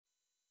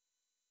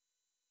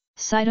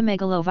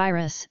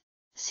Cytomegalovirus,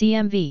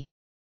 CMV.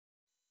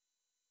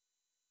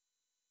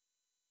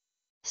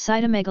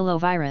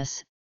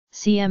 Cytomegalovirus,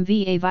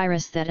 CMV, a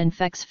virus that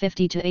infects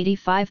 50 to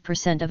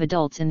 85% of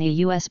adults in the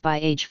U.S. by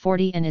age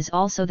 40 and is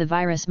also the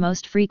virus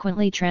most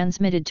frequently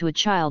transmitted to a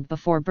child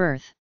before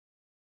birth.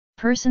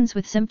 Persons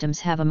with symptoms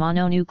have a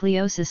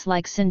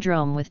mononucleosis-like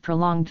syndrome with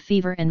prolonged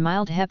fever and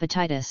mild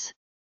hepatitis.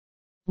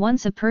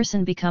 Once a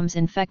person becomes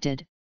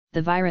infected,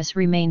 the virus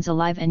remains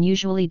alive and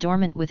usually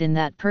dormant within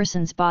that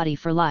person's body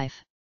for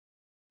life.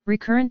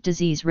 Recurrent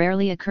disease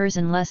rarely occurs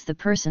unless the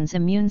person's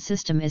immune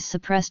system is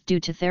suppressed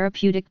due to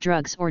therapeutic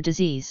drugs or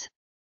disease.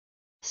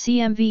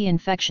 CMV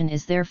infection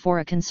is therefore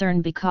a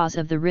concern because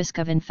of the risk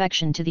of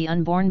infection to the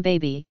unborn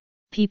baby,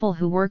 people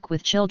who work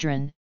with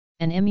children,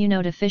 and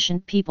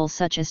immunodeficient people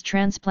such as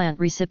transplant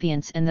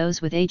recipients and those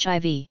with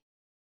HIV.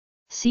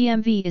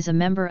 CMV is a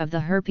member of the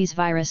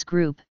herpesvirus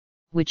group,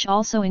 which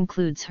also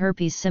includes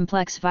herpes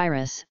simplex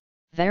virus,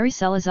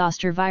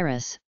 varicella-zoster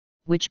virus,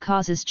 which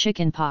causes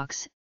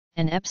chickenpox,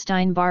 and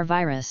Epstein-Barr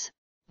virus,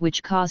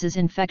 which causes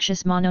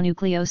infectious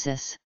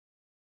mononucleosis.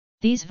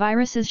 These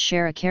viruses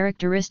share a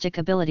characteristic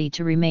ability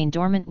to remain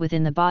dormant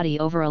within the body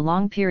over a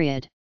long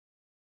period.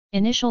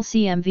 Initial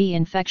CMV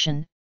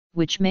infection,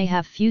 which may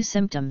have few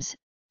symptoms,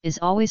 is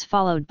always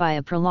followed by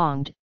a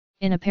prolonged,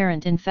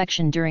 inapparent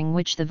infection during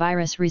which the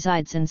virus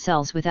resides in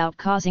cells without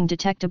causing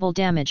detectable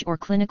damage or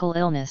clinical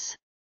illness.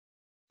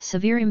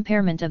 Severe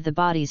impairment of the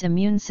body's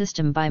immune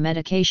system by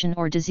medication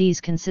or disease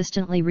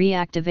consistently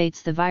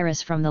reactivates the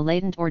virus from the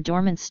latent or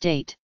dormant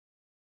state.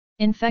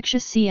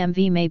 Infectious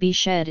CMV may be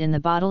shed in the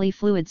bodily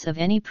fluids of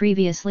any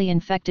previously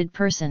infected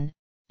person,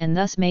 and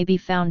thus may be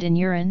found in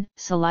urine,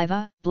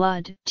 saliva,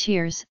 blood,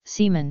 tears,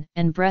 semen,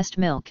 and breast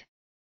milk.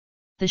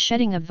 The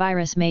shedding of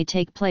virus may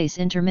take place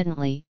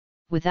intermittently,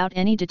 without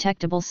any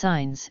detectable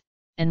signs,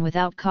 and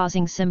without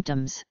causing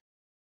symptoms.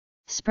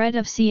 Spread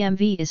of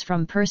CMV is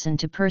from person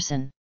to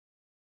person.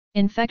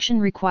 Infection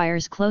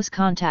requires close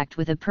contact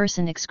with a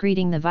person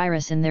excreting the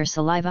virus in their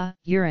saliva,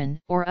 urine,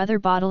 or other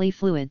bodily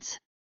fluids.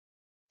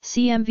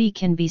 CMV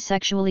can be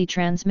sexually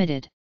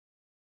transmitted.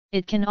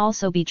 It can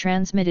also be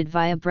transmitted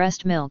via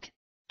breast milk,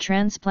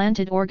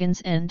 transplanted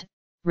organs and,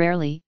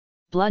 rarely,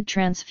 blood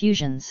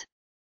transfusions.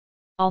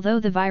 Although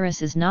the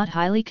virus is not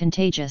highly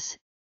contagious,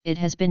 it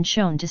has been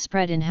shown to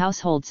spread in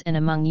households and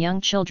among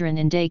young children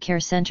in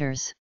daycare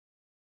centers.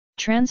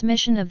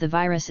 Transmission of the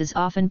virus is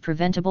often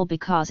preventable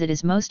because it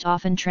is most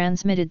often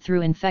transmitted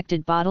through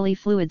infected bodily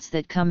fluids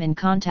that come in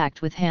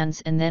contact with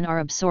hands and then are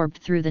absorbed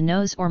through the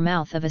nose or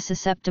mouth of a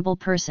susceptible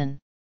person.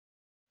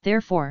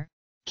 Therefore,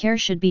 care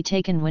should be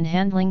taken when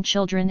handling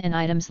children and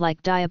items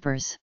like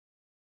diapers.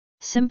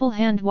 Simple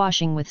hand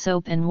washing with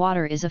soap and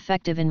water is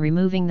effective in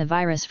removing the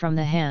virus from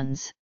the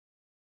hands.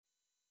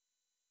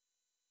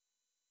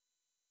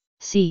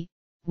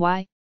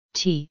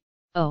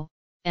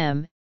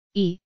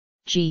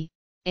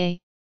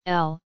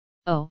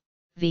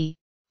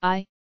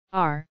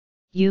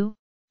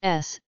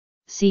 Cytomegalovirus,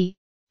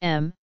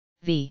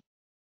 CMV.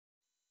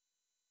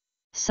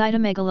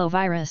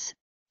 Cytomegalovirus,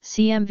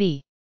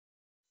 CMV.